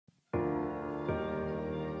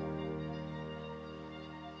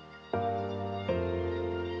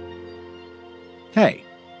Hey,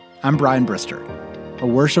 I'm Brian Brister, a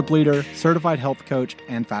worship leader, certified health coach,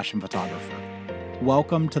 and fashion photographer.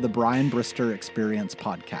 Welcome to the Brian Brister Experience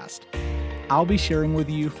podcast. I'll be sharing with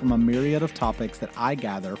you from a myriad of topics that I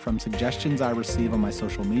gather from suggestions I receive on my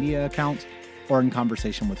social media accounts or in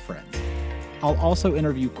conversation with friends. I'll also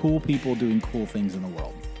interview cool people doing cool things in the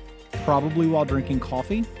world. Probably while drinking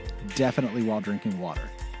coffee, definitely while drinking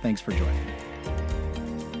water. Thanks for joining me.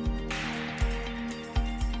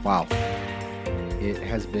 Wow. It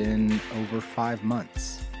has been over 5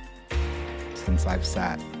 months since I've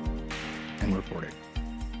sat and recorded.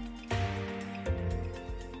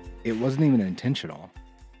 It wasn't even intentional.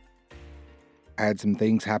 I had some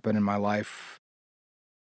things happen in my life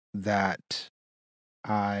that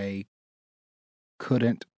I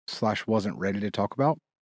couldn't/wasn't ready to talk about.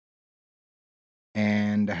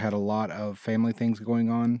 And I had a lot of family things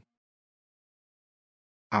going on.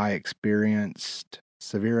 I experienced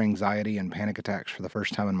severe anxiety and panic attacks for the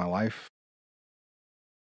first time in my life.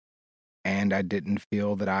 And I didn't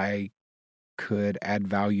feel that I could add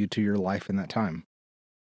value to your life in that time.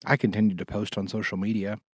 I continued to post on social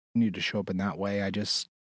media, continued to show up in that way. I just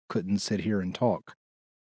couldn't sit here and talk.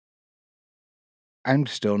 I'm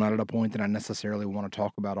still not at a point that I necessarily want to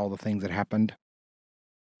talk about all the things that happened.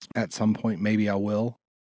 At some point, maybe I will.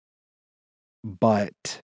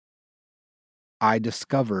 But I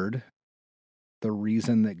discovered the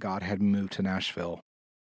reason that God had moved to Nashville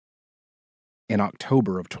in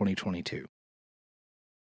October of 2022.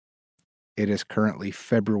 It is currently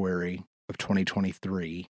February of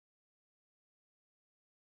 2023,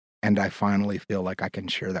 and I finally feel like I can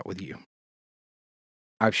share that with you.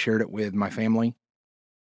 I've shared it with my family,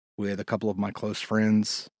 with a couple of my close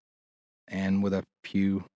friends, and with a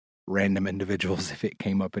few random individuals if it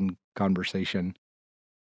came up in conversation.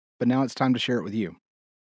 But now it's time to share it with you.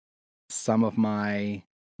 Some of my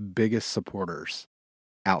biggest supporters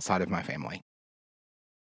outside of my family.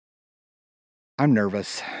 I'm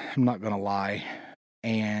nervous, I'm not going to lie,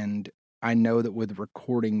 and I know that with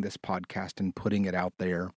recording this podcast and putting it out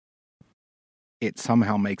there, it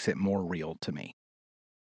somehow makes it more real to me.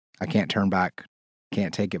 I can't turn back,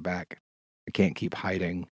 can't take it back, I can't keep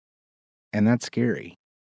hiding, and that's scary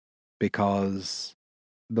because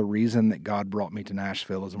the reason that God brought me to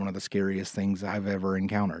Nashville is one of the scariest things I've ever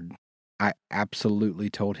encountered. I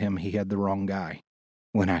absolutely told him he had the wrong guy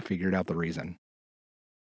when I figured out the reason.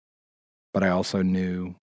 But I also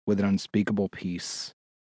knew with an unspeakable peace,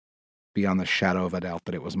 beyond the shadow of a doubt,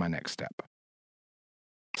 that it was my next step.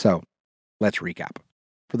 So, let's recap.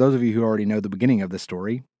 For those of you who already know the beginning of this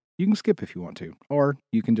story, you can skip if you want to, or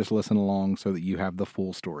you can just listen along so that you have the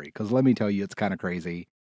full story. Because let me tell you, it's kind of crazy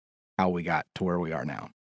how we got to where we are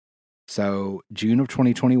now. So, June of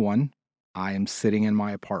 2021, I am sitting in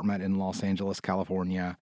my apartment in Los Angeles,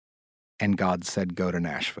 California, and God said, go to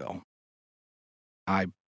Nashville. I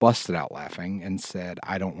busted out laughing and said,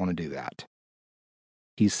 I don't want to do that.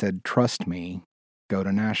 He said, trust me, go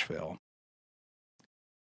to Nashville.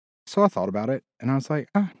 So I thought about it, and I was like,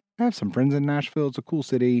 I have some friends in Nashville. It's a cool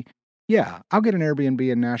city. Yeah, I'll get an Airbnb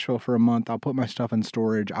in Nashville for a month. I'll put my stuff in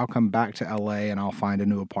storage. I'll come back to LA, and I'll find a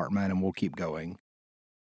new apartment, and we'll keep going.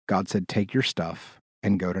 God said, take your stuff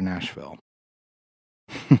and go to Nashville.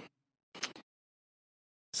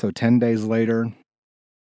 So 10 days later,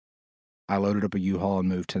 I loaded up a U-Haul and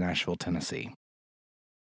moved to Nashville, Tennessee.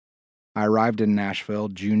 I arrived in Nashville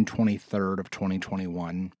June 23rd of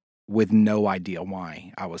 2021 with no idea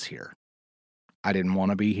why I was here. I didn't want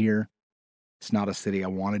to be here. It's not a city I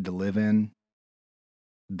wanted to live in.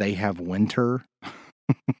 They have winter.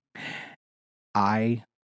 I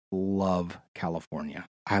love California.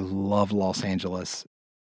 I love Los Angeles.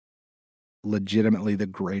 Legitimately the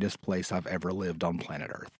greatest place I've ever lived on planet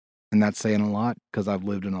Earth. And that's saying a lot because I've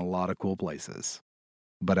lived in a lot of cool places.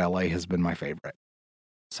 But LA has been my favorite.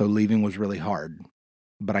 So leaving was really hard,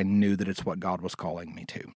 but I knew that it's what God was calling me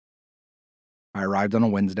to. I arrived on a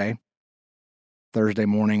Wednesday. Thursday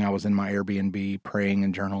morning, I was in my Airbnb praying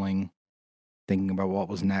and journaling, thinking about what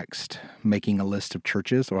was next, making a list of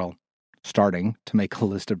churches, well, starting to make a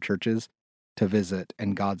list of churches to visit,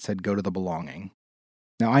 and God said, go to the Belonging.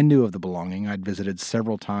 Now, I knew of the Belonging. I'd visited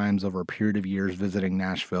several times over a period of years visiting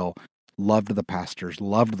Nashville, loved the pastors,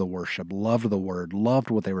 loved the worship, loved the word,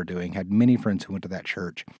 loved what they were doing, had many friends who went to that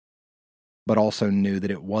church, but also knew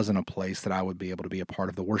that it wasn't a place that I would be able to be a part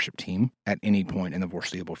of the worship team at any point in the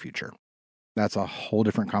foreseeable future. That's a whole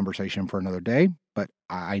different conversation for another day, but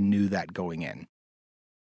I knew that going in.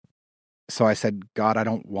 So I said, God, I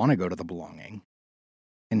don't want to go to the Belonging.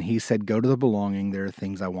 And he said, go to the Belonging. There are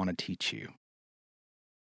things I want to teach you.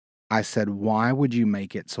 I said, why would you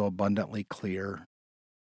make it so abundantly clear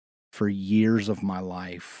for years of my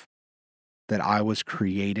life that I was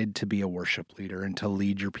created to be a worship leader and to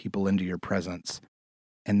lead your people into your presence,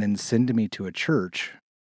 and then send me to a church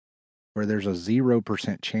where there's a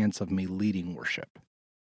 0% chance of me leading worship.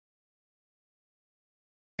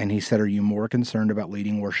 And he said, are you more concerned about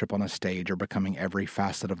leading worship on a stage or becoming every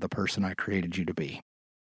facet of the person I created you to be?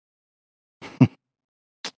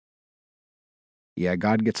 Yeah,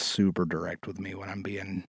 God gets super direct with me when I'm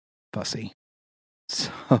being fussy.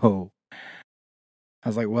 So I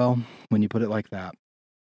was like, well, when you put it like that.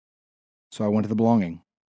 So I went to the belonging.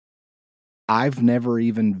 I've never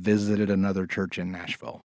even visited another church in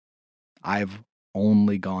Nashville. I've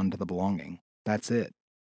only gone to the belonging. That's it.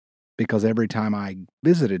 Because every time I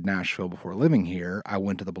visited Nashville before living here, I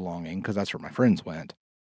went to the belonging because that's where my friends went.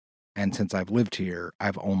 And since I've lived here,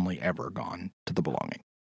 I've only ever gone to the belonging.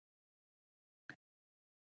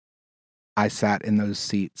 I sat in those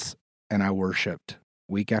seats and I worshiped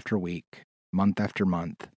week after week, month after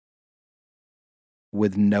month,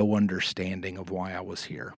 with no understanding of why I was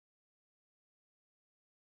here.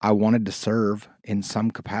 I wanted to serve in some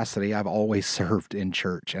capacity. I've always served in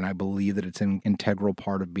church, and I believe that it's an integral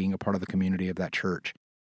part of being a part of the community of that church.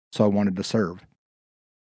 So I wanted to serve.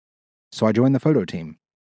 So I joined the photo team.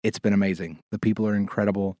 It's been amazing. The people are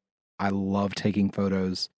incredible. I love taking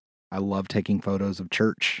photos. I love taking photos of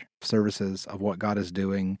church services, of what God is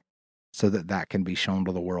doing, so that that can be shown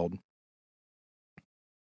to the world.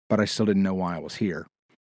 But I still didn't know why I was here.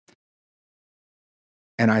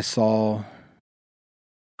 And I saw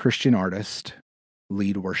Christian artists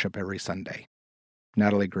lead worship every Sunday.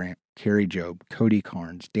 Natalie Grant, Carrie Job, Cody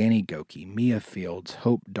Carnes, Danny Goki, Mia Fields,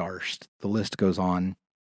 Hope Darst, the list goes on,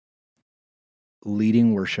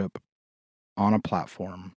 leading worship on a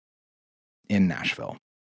platform in Nashville.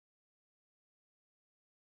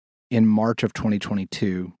 In March of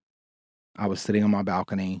 2022, I was sitting on my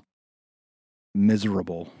balcony,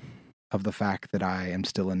 miserable of the fact that I am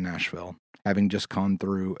still in Nashville, having just gone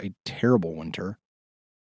through a terrible winter.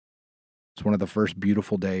 It's one of the first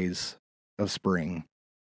beautiful days of spring.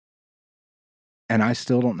 And I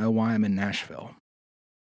still don't know why I'm in Nashville.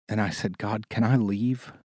 And I said, God, can I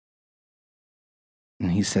leave?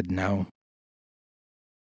 And he said, no.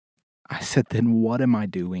 I said, then what am I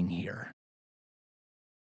doing here?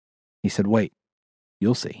 He said, wait,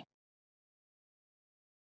 you'll see.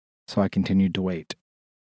 So I continued to wait.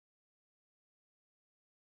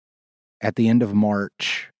 At the end of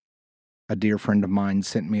March, a dear friend of mine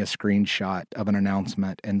sent me a screenshot of an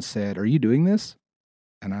announcement and said, are you doing this?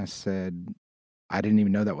 And I said, I didn't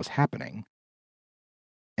even know that was happening.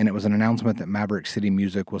 And it was an announcement that Maverick City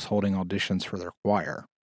Music was holding auditions for their choir.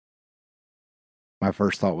 My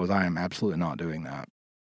first thought was, I am absolutely not doing that.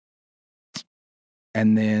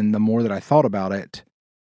 And then the more that I thought about it,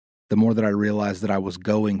 the more that I realized that I was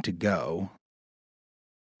going to go,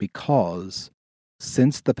 because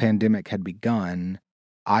since the pandemic had begun,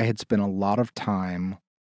 I had spent a lot of time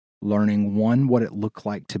learning, one, what it looked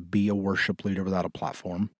like to be a worship leader without a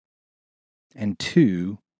platform, and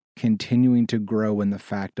two, continuing to grow in the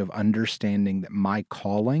fact of understanding that my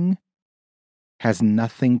calling has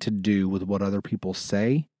nothing to do with what other people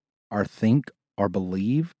say or think or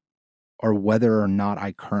believe, or whether or not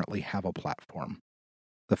I currently have a platform.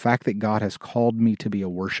 The fact that God has called me to be a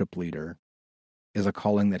worship leader is a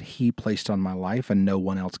calling that He placed on my life, and no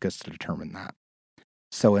one else gets to determine that.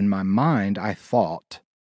 So in my mind, I thought,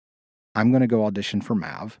 I'm going to go audition for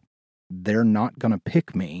MAV. They're not going to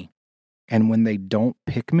pick me. And when they don't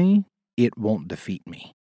pick me, it won't defeat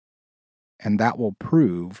me. And that will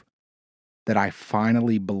prove that I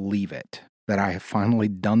finally believe it, that I have finally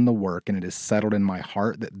done the work, and it is settled in my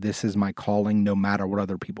heart that this is my calling no matter what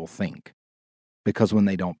other people think. Because when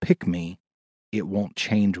they don't pick me, it won't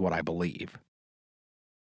change what I believe.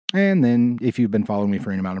 And then, if you've been following me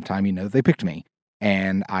for any amount of time, you know that they picked me.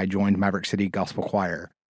 And I joined Maverick City Gospel Choir.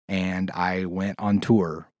 And I went on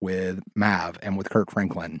tour with Mav and with Kirk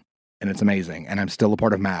Franklin. And it's amazing. And I'm still a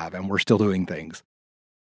part of Mav, and we're still doing things.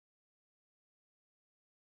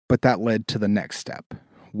 But that led to the next step,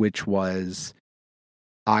 which was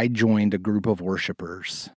I joined a group of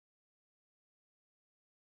worshipers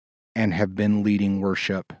and have been leading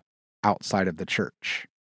worship outside of the church.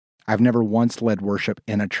 I've never once led worship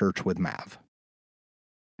in a church with Mav.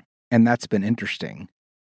 And that's been interesting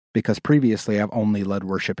because previously I've only led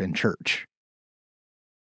worship in church.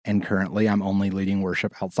 And currently I'm only leading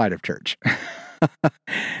worship outside of church.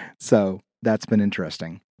 So that's been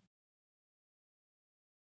interesting.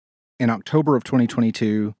 In October of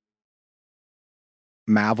 2022,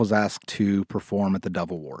 Mav was asked to perform at the Dove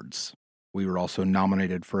Awards. We were also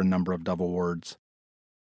nominated for a number of Dove Awards.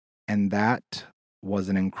 And that was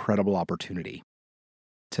an incredible opportunity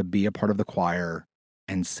to be a part of the choir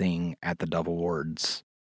and sing at the Dove Awards.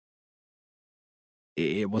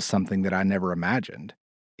 It was something that I never imagined.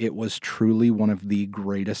 It was truly one of the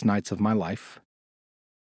greatest nights of my life,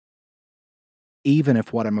 even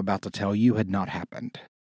if what I'm about to tell you had not happened.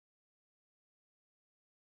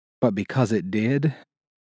 But because it did,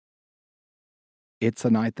 it's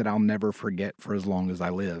a night that I'll never forget for as long as I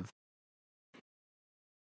live.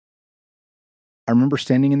 I remember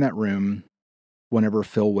standing in that room whenever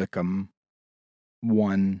Phil Wickham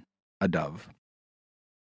won a Dove.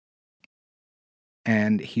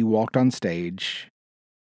 And he walked on stage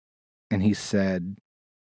and he said,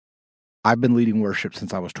 "I've been leading worship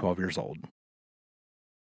since I was 12 years old."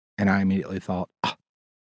 And I immediately thought,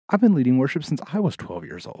 I've been leading worship since I was 12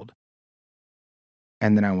 years old.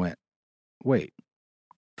 And then I went, wait,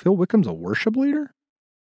 Phil Wickham's a worship leader?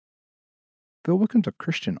 Phil Wickham's a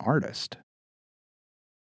Christian artist.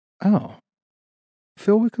 Oh,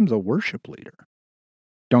 Phil Wickham's a worship leader.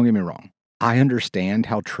 Don't get me wrong. I understand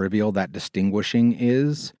how trivial that distinguishing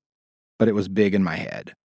is, but it was big in my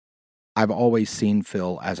head. I've always seen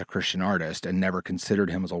Phil as a Christian artist and never considered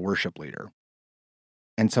him as a worship leader.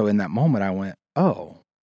 And so in that moment, I went, oh,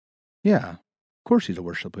 yeah, of course he's a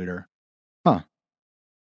worship leader. Huh.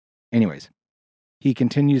 Anyways, he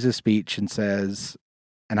continues his speech and says,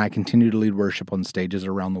 "And I continue to lead worship on stages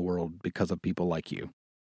around the world because of people like you."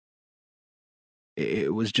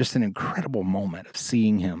 It was just an incredible moment of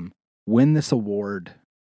seeing him win this award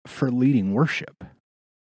for leading worship.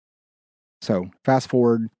 So fast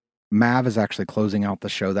forward, Mav is actually closing out the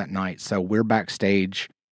show that night. So we're backstage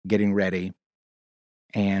getting ready.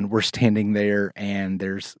 And we're standing there, and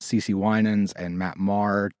there's CeCe Winans and Matt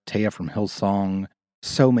Maher, Taya from Hillsong,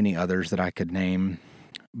 so many others that I could name.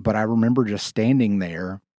 But I remember just standing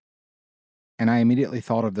there, and I immediately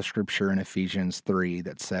thought of the scripture in Ephesians 3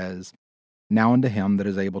 that says, "Now unto him that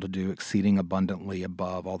is able to do exceeding abundantly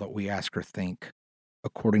above all that we ask or think,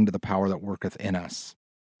 according to the power that worketh in us,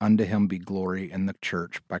 unto him be glory in the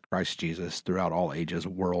church by Christ Jesus throughout all ages,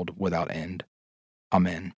 world without end.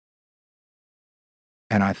 Amen."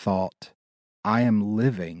 And I thought, I am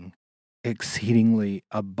living exceedingly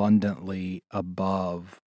abundantly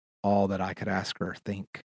above all that I could ask or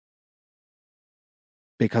think.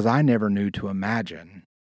 Because I never knew to imagine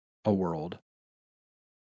a world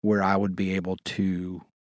where I would be able to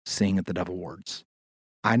sing at the Dove Awards.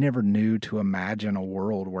 I never knew to imagine a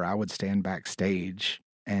world where I would stand backstage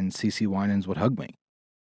and CeCe Winans would hug me.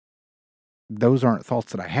 Those aren't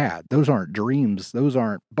thoughts that I had. Those aren't dreams. Those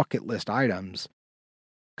aren't bucket list items.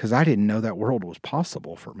 Because I didn't know that world was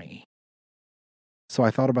possible for me. So I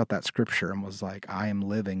thought about that scripture and was like, I am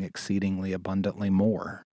living exceedingly abundantly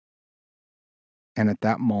more. And at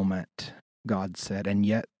that moment, God said, and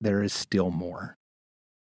yet there is still more,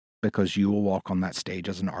 because you will walk on that stage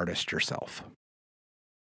as an artist yourself.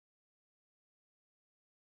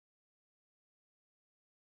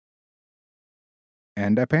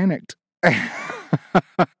 And I panicked.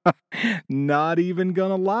 Not even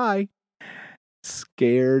gonna lie.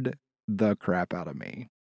 Scared the crap out of me.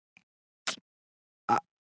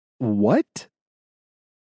 What?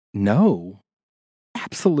 No,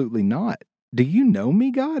 absolutely not. Do you know me,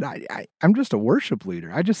 God? I'm just a worship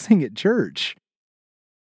leader. I just sing at church.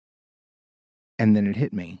 And then it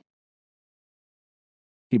hit me.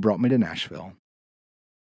 He brought me to Nashville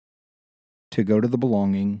to go to the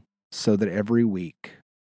Belonging so that every week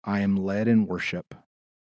I am led in worship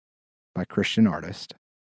by Christian artists.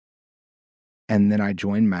 And then I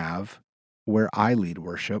join Mav, where I lead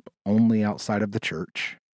worship only outside of the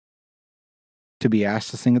church, to be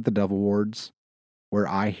asked to sing at the Dove Awards, where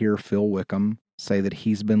I hear Phil Wickham say that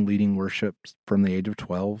he's been leading worship from the age of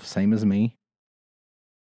 12, same as me.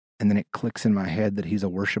 And then it clicks in my head that he's a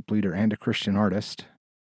worship leader and a Christian artist,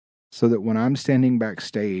 so that when I'm standing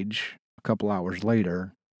backstage a couple hours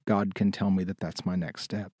later, God can tell me that that's my next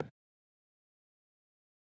step.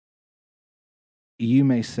 You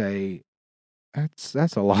may say,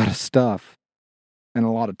 that's a lot of stuff and a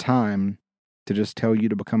lot of time to just tell you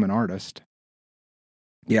to become an artist.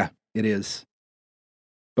 Yeah, it is.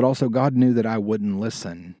 But also, God knew that I wouldn't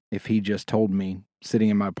listen if he just told me, sitting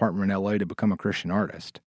in my apartment in LA, to become a Christian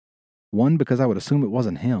artist. One, because I would assume it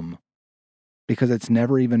wasn't him, because it's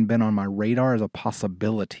never even been on my radar as a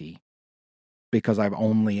possibility, because I've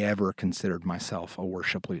only ever considered myself a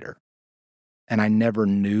worship leader. And I never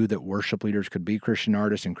knew that worship leaders could be Christian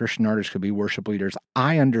artists and Christian artists could be worship leaders.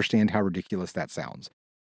 I understand how ridiculous that sounds.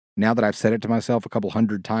 Now that I've said it to myself a couple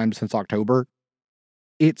hundred times since October,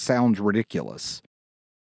 it sounds ridiculous.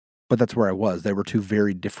 But that's where I was. There were two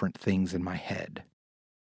very different things in my head.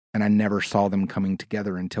 And I never saw them coming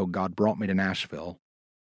together until God brought me to Nashville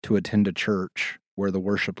to attend a church where the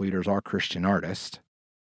worship leaders are Christian artists,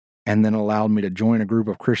 and then allowed me to join a group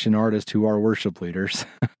of Christian artists who are worship leaders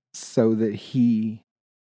so that He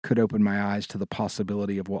could open my eyes to the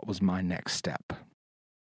possibility of what was my next step.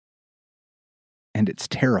 And it's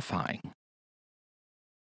terrifying.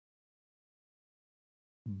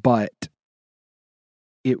 But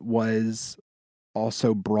it was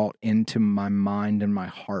also brought into my mind and my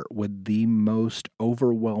heart with the most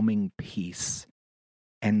overwhelming peace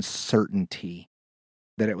and certainty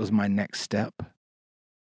that it was my next step,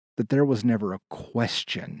 that there was never a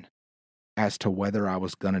question as to whether I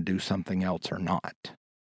was going to do something else or not.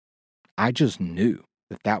 I just knew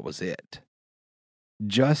that that was it.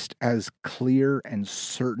 Just as clear and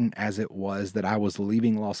certain as it was that I was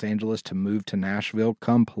leaving Los Angeles to move to Nashville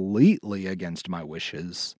completely against my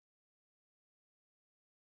wishes,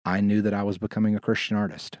 I knew that I was becoming a Christian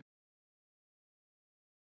artist.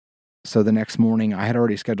 So the next morning, I had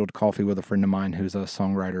already scheduled coffee with a friend of mine who's a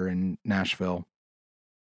songwriter in Nashville.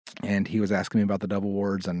 And he was asking me about the Dove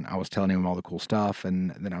Awards, and I was telling him all the cool stuff. And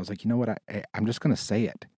then I was like, you know what? I'm just going to say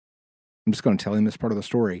it. I'm just going to tell him this part of the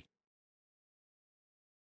story.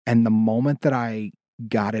 And the moment that I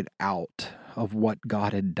got it out of what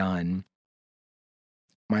God had done,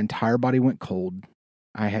 my entire body went cold.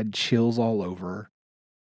 I had chills all over,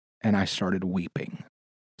 and I started weeping,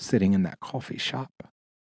 sitting in that coffee shop.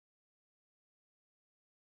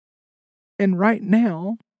 And right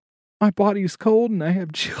now, my body's cold and I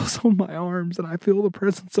have chills on my arms, and I feel the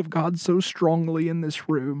presence of God so strongly in this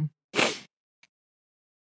room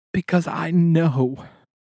because I know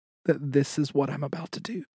that this is what I'm about to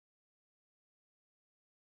do.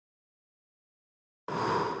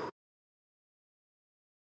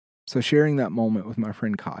 So sharing that moment with my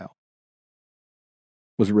friend Kyle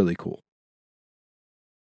was really cool.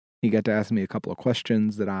 He got to ask me a couple of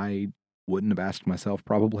questions that I wouldn't have asked myself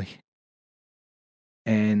probably,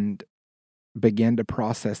 and began to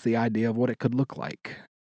process the idea of what it could look like.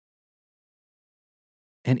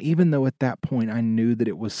 And even though at that point I knew that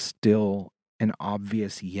it was still an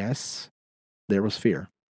obvious yes, there was fear.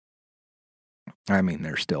 I mean,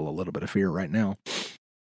 there's still a little bit of fear right now,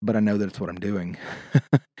 but I know that it's what I'm doing.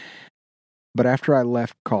 But after I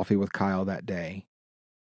left coffee with Kyle that day,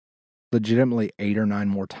 legitimately 8 or 9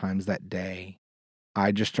 more times that day,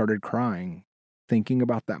 I just started crying, thinking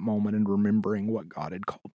about that moment and remembering what God had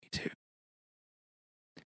called me to.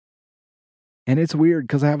 And it's weird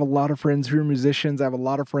because I have a lot of friends who are musicians. I have a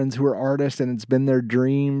lot of friends who are artists, and it's been their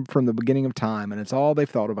dream from the beginning of time, and it's all they've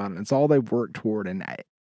thought about, and it's all they've worked toward, and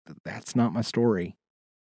that's not my story.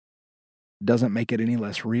 Doesn't make it any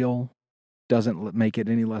less real, doesn't make it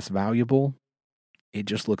any less valuable. It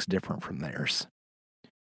just looks different from theirs.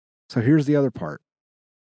 So here's the other part.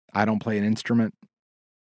 I don't play an instrument.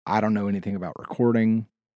 I don't know anything about recording.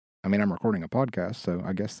 I mean, I'm recording a podcast, so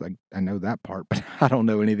I guess I know that part, but I don't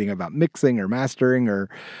know anything about mixing or mastering, or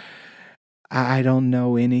I don't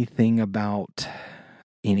know anything about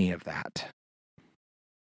any of that.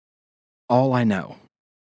 All I know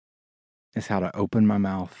is how to open my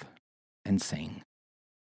mouth and sing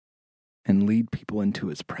and lead people into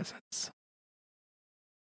His presence.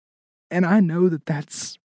 And I know that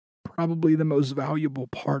that's probably the most valuable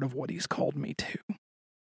part of what He's called me to.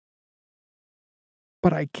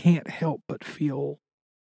 But I can't help but feel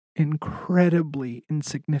incredibly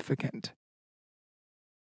insignificant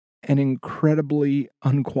and incredibly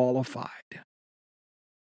unqualified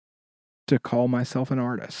to call myself an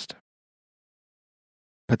artist.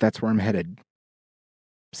 But that's where I'm headed.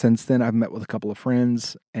 Since then, I've met with a couple of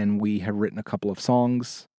friends, and we have written a couple of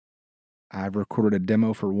songs. I've recorded a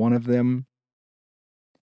demo for one of them.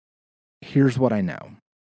 Here's what I know.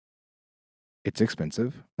 It's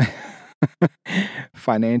expensive.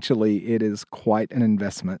 Financially, it is quite an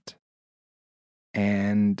investment.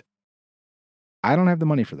 And I don't have the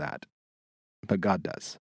money for that, but God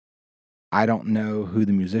does. I don't know who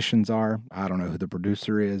the musicians are. I don't know who the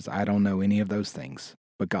producer is. I don't know any of those things,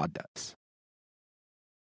 but God does.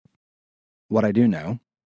 What I do know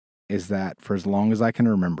is that for as long as I can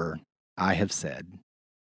remember, I have said,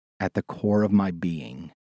 at the core of my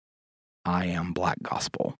being, I am Black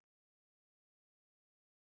Gospel.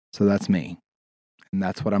 So that's me. And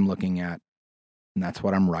that's what I'm looking at. And that's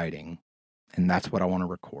what I'm writing. And that's what I want to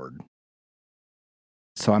record.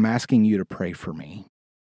 So I'm asking you to pray for me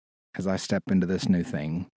as I step into this new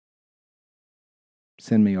thing.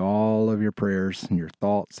 Send me all of your prayers and your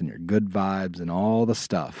thoughts and your good vibes and all the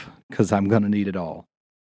stuff, because I'm going to need it all.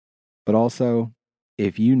 But also,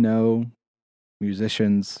 if you know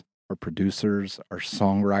musicians or producers or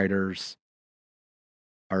songwriters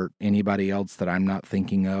or anybody else that I'm not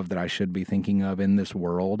thinking of that I should be thinking of in this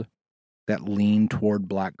world that lean toward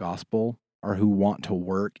Black gospel or who want to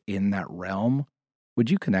work in that realm, would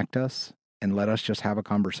you connect us and let us just have a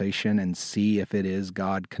conversation and see if it is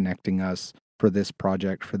God connecting us for this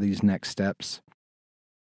project, for these next steps?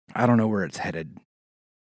 I don't know where it's headed,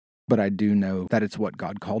 but I do know that it's what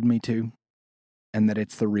God called me to, and that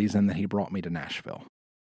it's the reason that He brought me to Nashville.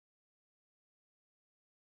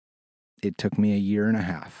 It took me 1.5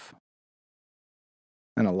 years,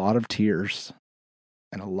 and a lot of tears,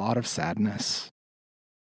 and a lot of sadness,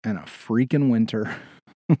 and a freaking winter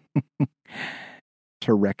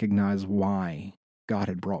to recognize why God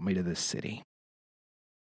had brought me to this city.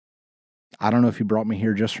 I don't know if He brought me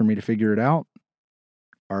here just for me to figure it out,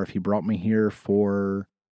 or if He brought me here for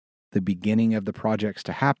the beginning of the projects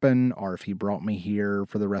to happen, or if He brought me here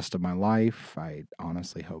for the rest of my life. I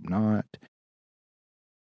honestly hope not.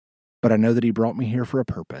 But I know that He brought me here for a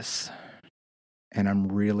purpose. And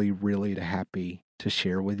I'm really, really happy to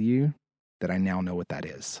share with you that I now know what that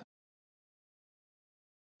is.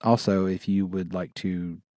 Also, if you would like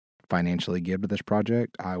to financially give to this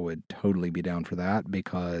project, I would totally be down for that,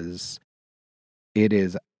 because it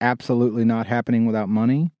is absolutely not happening without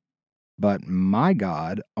money. But my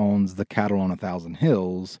God owns the cattle on 1,000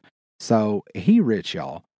 hills, so He rich,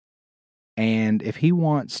 y'all. And if He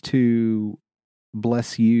wants to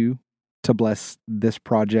bless you, to bless this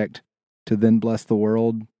project, to then bless the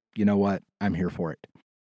world, you know what? I'm here for it.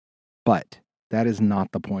 But that is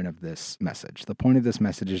not the point of this message. The point of this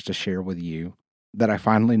message is to share with you that I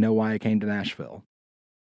finally know why I came to Nashville.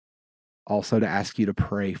 Also to ask you to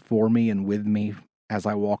pray for me and with me as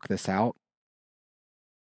I walk this out.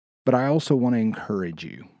 But I also want to encourage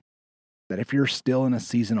you that if you're still in a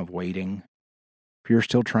season of waiting, if you're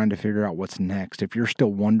still trying to figure out what's next, if you're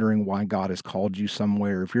still wondering why God has called you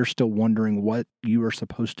somewhere, if you're still wondering what you are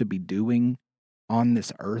supposed to be doing on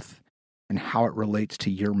this earth and how it relates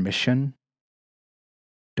to your mission,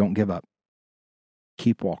 don't give up.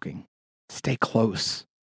 Keep walking. Stay close.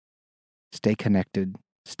 Stay connected.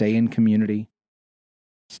 Stay in community.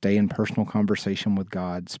 Stay in personal conversation with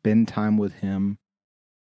God. Spend time with Him.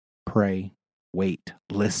 Pray. Wait.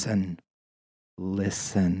 Listen.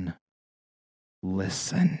 Listen.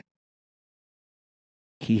 Listen.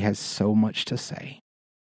 He has so much to say.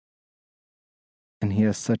 And He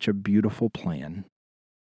has such a beautiful plan.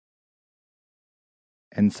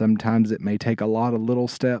 And sometimes it may take a lot of little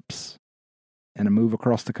steps and a move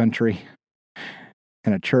across the country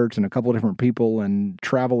and a church and a couple of different people and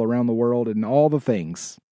travel around the world and all the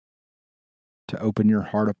things to open your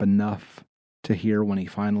heart up enough to hear when He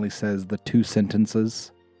finally says the 2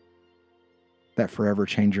 sentences that forever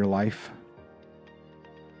change your life.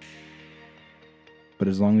 But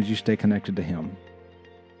as long as you stay connected to Him,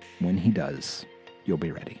 when He does, you'll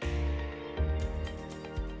be ready.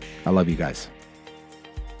 I love you guys.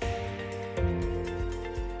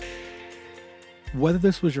 Whether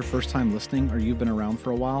this was your first time listening or you've been around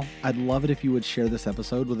for a while, I'd love it if you would share this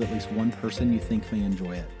episode with at least one person you think may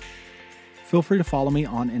enjoy it. Feel free to follow me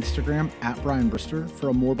on Instagram @BrianBrister for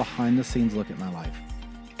a more behind-the-scenes look at my life.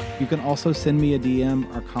 You can also send me a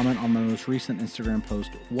DM or comment on my most recent Instagram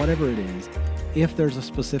post, whatever it is, if there's a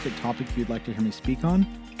specific topic you'd like to hear me speak on,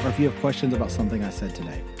 or if you have questions about something I said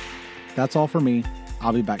today. That's all for me.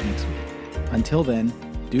 I'll be back next week. Until then,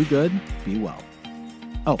 do good, be well.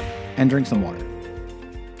 Oh, and drink some water.